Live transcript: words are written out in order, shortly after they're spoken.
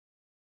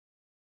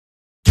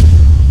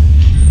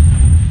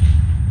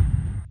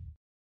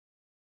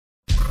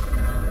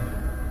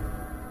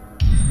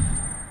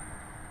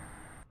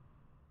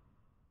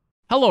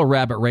Hello,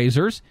 Rabbit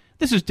Raisers.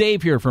 This is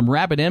Dave here from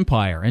Rabbit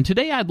Empire, and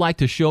today I'd like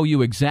to show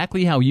you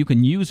exactly how you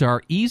can use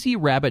our Easy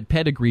Rabbit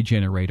Pedigree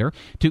Generator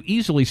to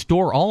easily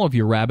store all of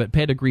your rabbit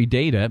pedigree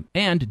data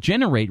and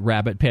generate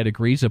rabbit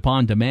pedigrees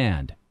upon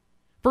demand.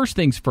 First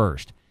things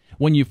first,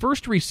 when you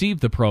first receive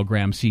the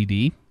program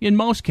CD, in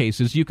most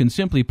cases you can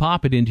simply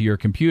pop it into your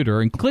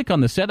computer and click on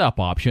the Setup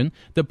option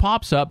that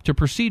pops up to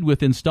proceed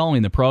with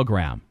installing the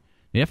program.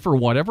 If for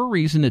whatever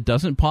reason it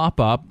doesn't pop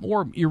up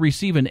or you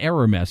receive an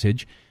error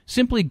message,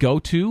 simply go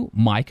to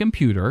My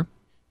Computer,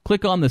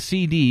 click on the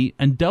CD,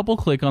 and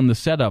double-click on the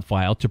setup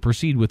file to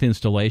proceed with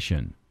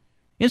installation.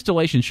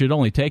 Installation should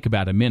only take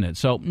about a minute,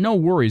 so no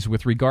worries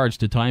with regards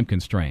to time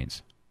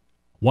constraints.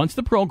 Once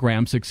the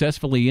program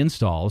successfully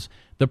installs,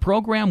 the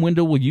program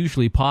window will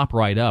usually pop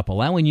right up,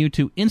 allowing you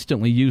to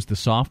instantly use the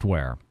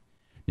software.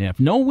 Now, if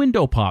no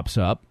window pops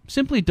up,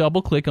 simply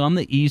double-click on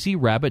the Easy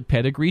Rabbit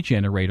Pedigree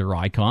Generator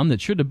icon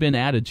that should have been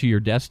added to your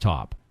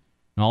desktop.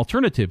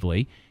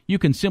 Alternatively, you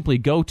can simply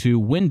go to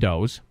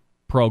Windows,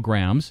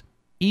 Programs,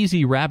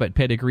 Easy Rabbit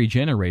Pedigree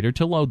Generator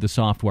to load the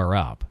software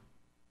up.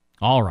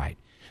 Alright,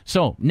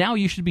 so now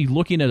you should be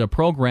looking at a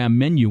program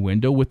menu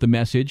window with the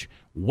message,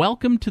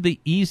 Welcome to the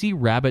Easy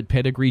Rabbit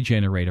Pedigree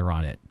Generator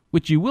on it,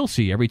 which you will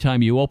see every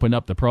time you open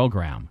up the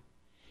program.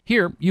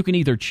 Here, you can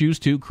either choose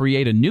to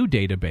create a new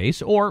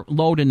database or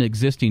load an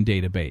existing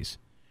database.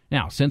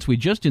 Now, since we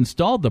just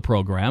installed the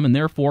program and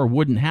therefore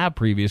wouldn't have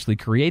previously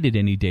created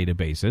any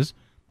databases,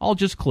 I'll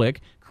just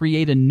click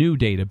Create a New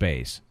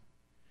Database.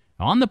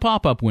 On the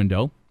pop-up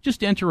window,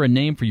 just enter a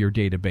name for your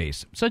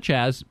database, such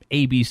as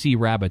ABC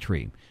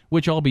Rabbitry,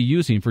 which I'll be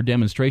using for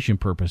demonstration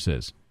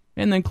purposes,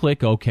 and then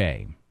click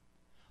OK.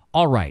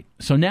 Alright,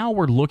 so now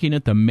we're looking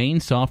at the main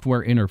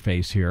software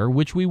interface here,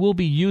 which we will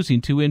be using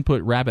to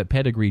input rabbit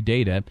pedigree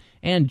data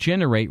and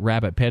generate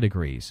rabbit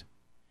pedigrees.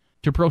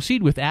 To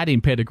proceed with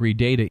adding pedigree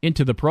data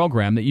into the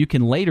program that you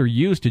can later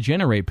use to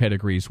generate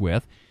pedigrees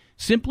with,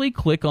 simply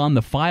click on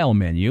the File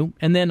menu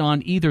and then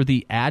on either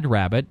the Add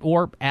Rabbit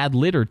or Add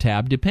Litter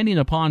tab depending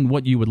upon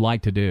what you would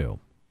like to do.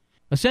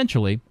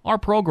 Essentially, our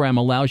program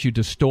allows you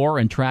to store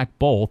and track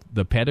both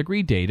the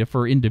pedigree data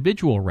for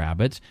individual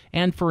rabbits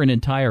and for an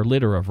entire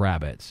litter of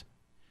rabbits.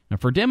 Now,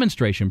 for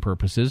demonstration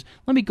purposes,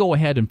 let me go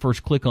ahead and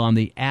first click on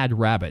the Add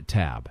Rabbit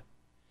tab.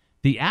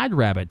 The Add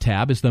Rabbit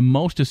tab is the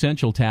most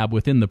essential tab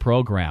within the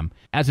program,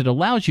 as it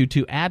allows you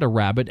to add a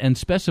rabbit and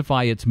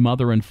specify its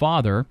mother and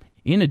father,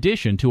 in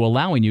addition to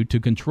allowing you to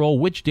control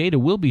which data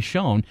will be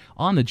shown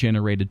on the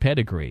generated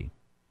pedigree.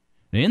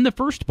 In the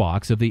first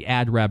box of the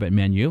Add Rabbit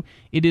menu,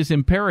 it is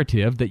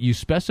imperative that you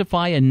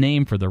specify a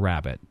name for the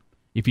rabbit.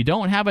 If you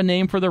don't have a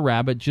name for the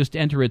rabbit, just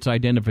enter its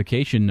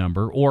identification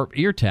number or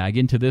ear tag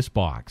into this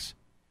box.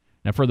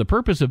 Now, for the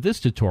purpose of this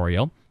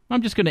tutorial,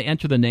 I'm just going to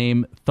enter the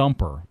name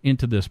Thumper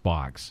into this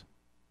box.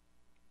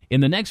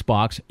 In the next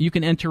box, you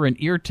can enter an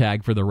ear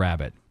tag for the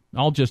rabbit.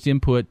 I'll just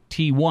input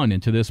T1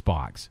 into this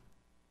box.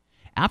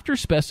 After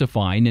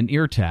specifying an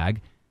ear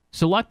tag,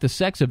 select the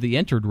sex of the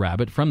entered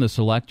rabbit from the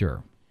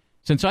selector.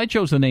 Since I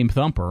chose the name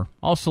Thumper,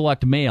 I'll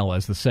select male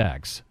as the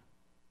sex.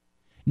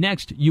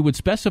 Next, you would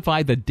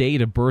specify the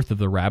date of birth of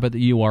the rabbit that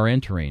you are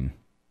entering.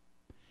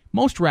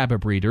 Most rabbit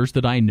breeders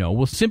that I know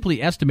will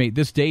simply estimate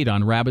this date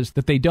on rabbits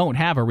that they don't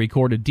have a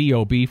recorded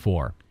DOB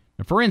for.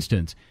 For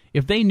instance,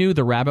 if they knew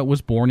the rabbit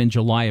was born in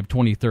July of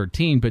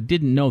 2013 but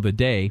didn't know the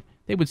day,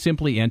 they would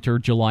simply enter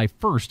July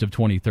 1st of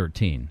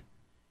 2013.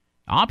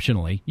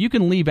 Optionally, you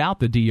can leave out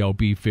the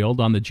DOB field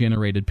on the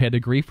generated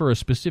pedigree for a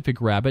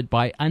specific rabbit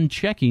by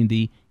unchecking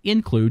the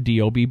Include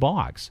DOB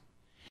box.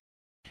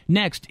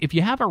 Next, if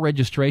you have a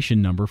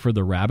registration number for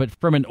the rabbit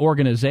from an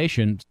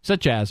organization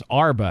such as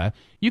ARBA,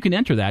 you can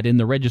enter that in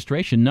the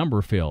registration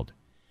number field.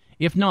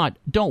 If not,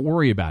 don't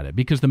worry about it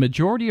because the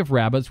majority of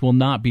rabbits will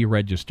not be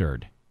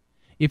registered.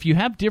 If you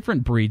have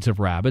different breeds of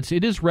rabbits,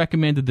 it is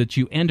recommended that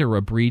you enter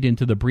a breed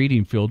into the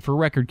breeding field for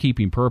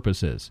record-keeping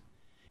purposes.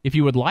 If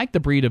you would like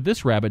the breed of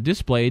this rabbit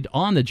displayed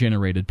on the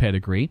generated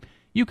pedigree,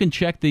 you can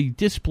check the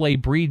Display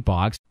Breed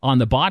box on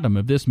the bottom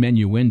of this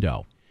menu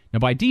window. Now,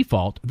 by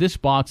default, this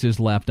box is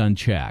left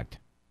unchecked.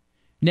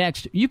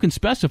 Next, you can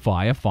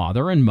specify a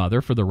father and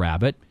mother for the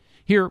rabbit.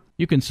 Here,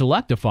 you can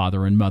select a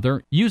father and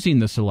mother using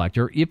the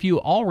selector if you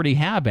already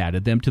have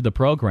added them to the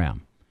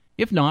program.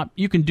 If not,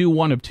 you can do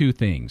one of two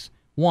things.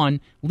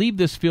 One, leave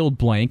this field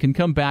blank and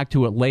come back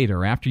to it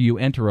later after you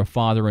enter a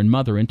father and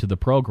mother into the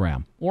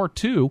program. Or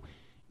two,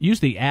 use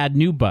the Add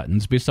New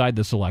buttons beside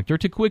the selector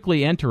to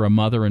quickly enter a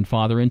mother and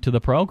father into the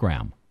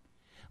program.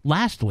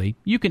 Lastly,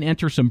 you can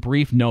enter some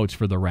brief notes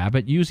for the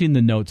rabbit using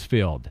the Notes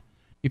field.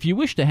 If you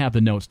wish to have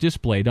the notes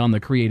displayed on the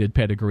created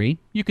pedigree,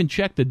 you can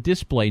check the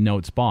Display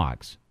Notes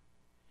box.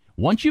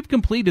 Once you've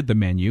completed the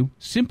menu,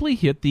 simply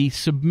hit the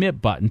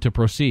Submit button to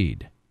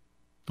proceed.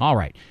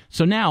 Alright,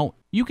 so now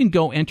you can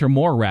go enter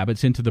more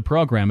rabbits into the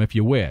program if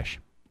you wish,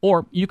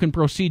 or you can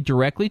proceed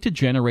directly to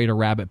generate a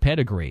rabbit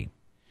pedigree.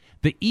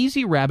 The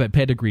Easy Rabbit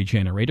Pedigree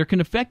Generator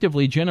can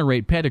effectively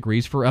generate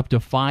pedigrees for up to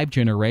 5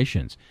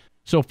 generations,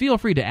 so feel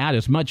free to add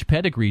as much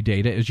pedigree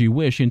data as you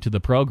wish into the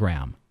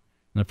program.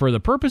 Now, for the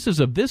purposes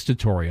of this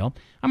tutorial,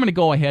 I'm going to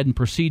go ahead and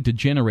proceed to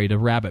generate a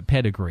rabbit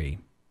pedigree.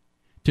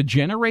 To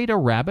generate a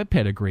rabbit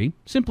pedigree,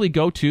 simply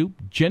go to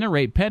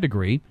Generate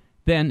Pedigree,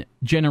 then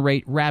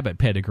Generate Rabbit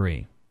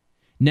Pedigree.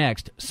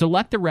 Next,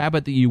 select the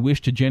rabbit that you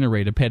wish to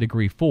generate a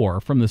pedigree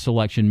for from the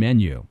selection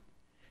menu.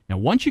 Now,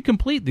 once you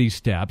complete these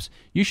steps,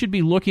 you should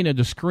be looking at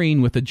a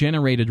screen with the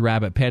generated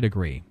rabbit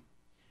pedigree.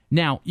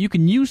 Now, you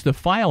can use the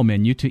File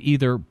menu to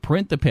either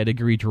print the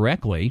pedigree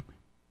directly,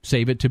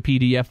 save it to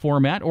PDF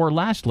format, or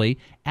lastly,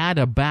 add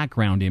a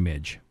background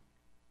image.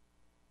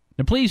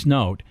 Now, please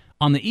note,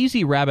 on the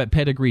Easy Rabbit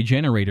Pedigree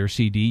Generator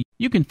CD,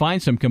 you can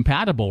find some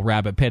compatible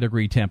rabbit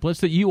pedigree templates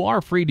that you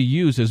are free to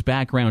use as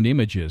background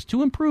images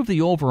to improve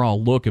the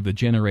overall look of the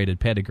generated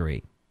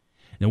pedigree.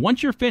 Now,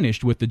 once you're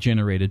finished with the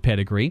generated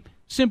pedigree,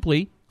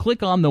 simply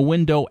click on the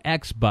Window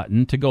X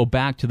button to go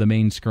back to the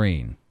main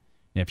screen.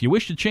 Now, if you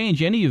wish to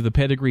change any of the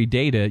pedigree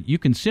data, you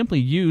can simply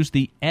use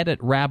the Edit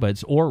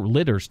Rabbits or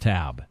Litters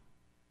tab.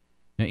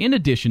 Now, in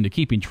addition to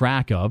keeping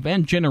track of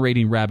and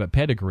generating rabbit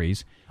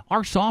pedigrees,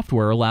 our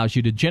software allows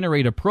you to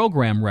generate a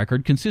program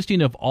record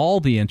consisting of all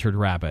the entered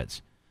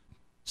rabbits.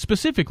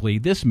 Specifically,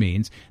 this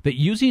means that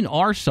using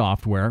our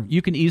software,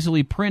 you can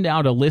easily print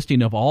out a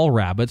listing of all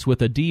rabbits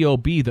with a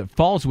DOB that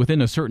falls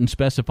within a certain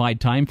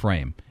specified time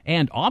frame,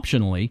 and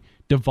optionally,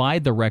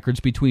 divide the records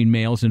between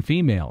males and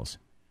females.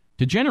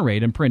 To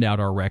generate and print out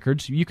our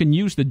records, you can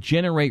use the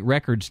Generate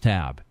Records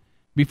tab.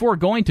 Before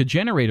going to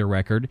generate a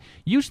record,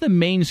 use the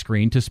main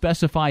screen to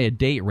specify a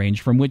date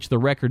range from which the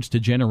records to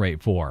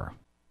generate for.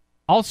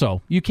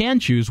 Also, you can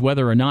choose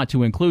whether or not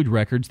to include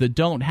records that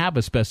don't have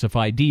a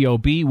specified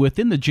DOB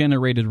within the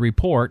generated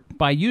report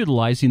by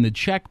utilizing the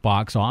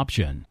checkbox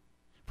option.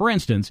 For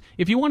instance,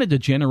 if you wanted to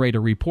generate a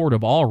report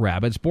of all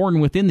rabbits born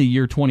within the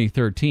year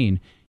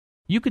 2013,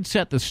 you could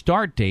set the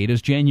start date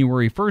as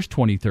January 1st,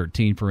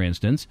 2013, for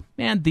instance,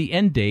 and the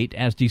end date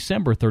as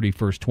December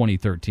 31st,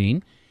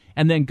 2013,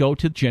 and then go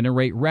to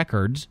Generate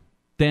Records,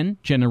 then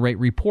Generate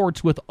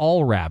Reports with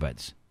all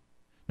rabbits.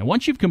 Now,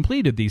 once you've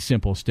completed these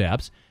simple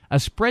steps, a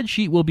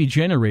spreadsheet will be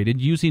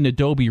generated using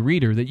Adobe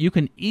Reader that you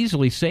can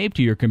easily save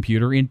to your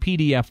computer in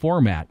PDF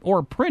format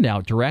or print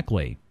out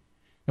directly.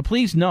 Now,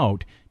 please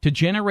note, to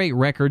generate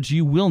records,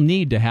 you will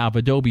need to have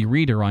Adobe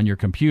Reader on your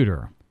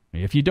computer.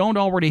 If you don't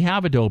already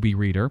have Adobe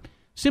Reader,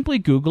 simply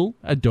Google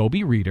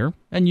Adobe Reader,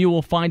 and you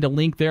will find a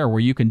link there where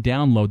you can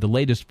download the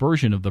latest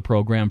version of the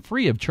program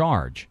free of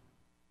charge.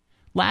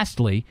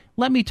 Lastly,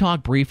 let me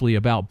talk briefly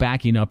about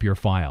backing up your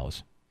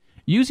files.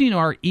 Using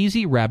our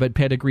Easy Rabbit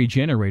Pedigree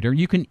Generator,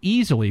 you can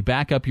easily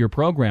back up your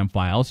program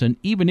files and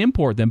even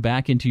import them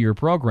back into your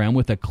program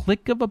with a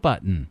click of a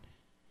button.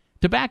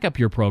 To back up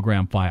your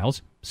program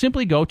files,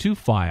 simply go to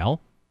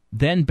File,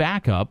 then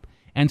Backup,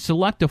 and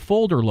select a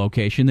folder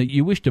location that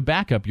you wish to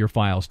back up your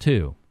files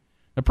to.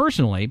 Now,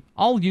 personally,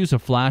 I'll use a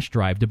flash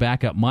drive to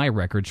back up my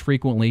records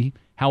frequently.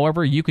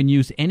 However, you can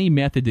use any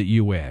method that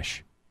you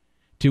wish.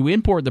 To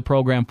import the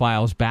program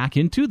files back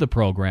into the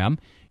program,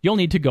 you'll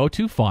need to go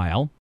to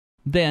File,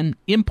 then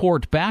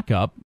Import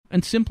Backup,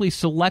 and simply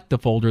select the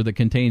folder that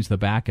contains the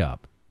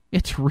backup.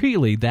 It's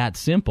really that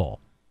simple.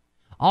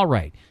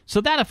 Alright,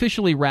 so that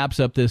officially wraps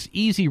up this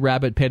Easy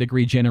Rabbit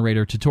Pedigree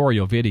Generator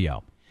tutorial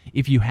video.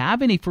 If you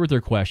have any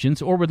further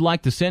questions or would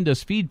like to send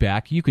us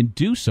feedback, you can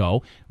do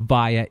so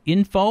via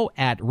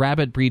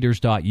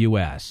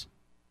info@rabbitbreeders.us.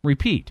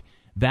 Repeat,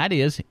 that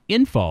is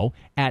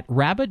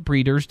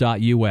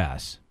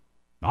info@rabbitbreeders.us.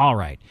 All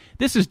right,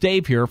 this is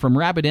Dave here from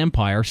Rabbit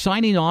Empire,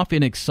 signing off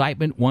in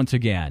excitement once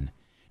again.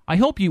 I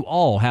hope you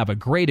all have a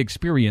great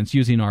experience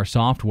using our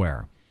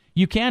software.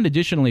 You can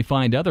additionally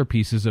find other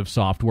pieces of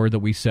software that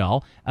we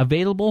sell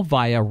available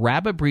via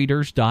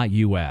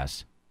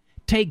rabbitbreeders.us.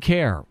 Take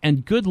care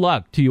and good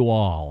luck to you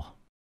all.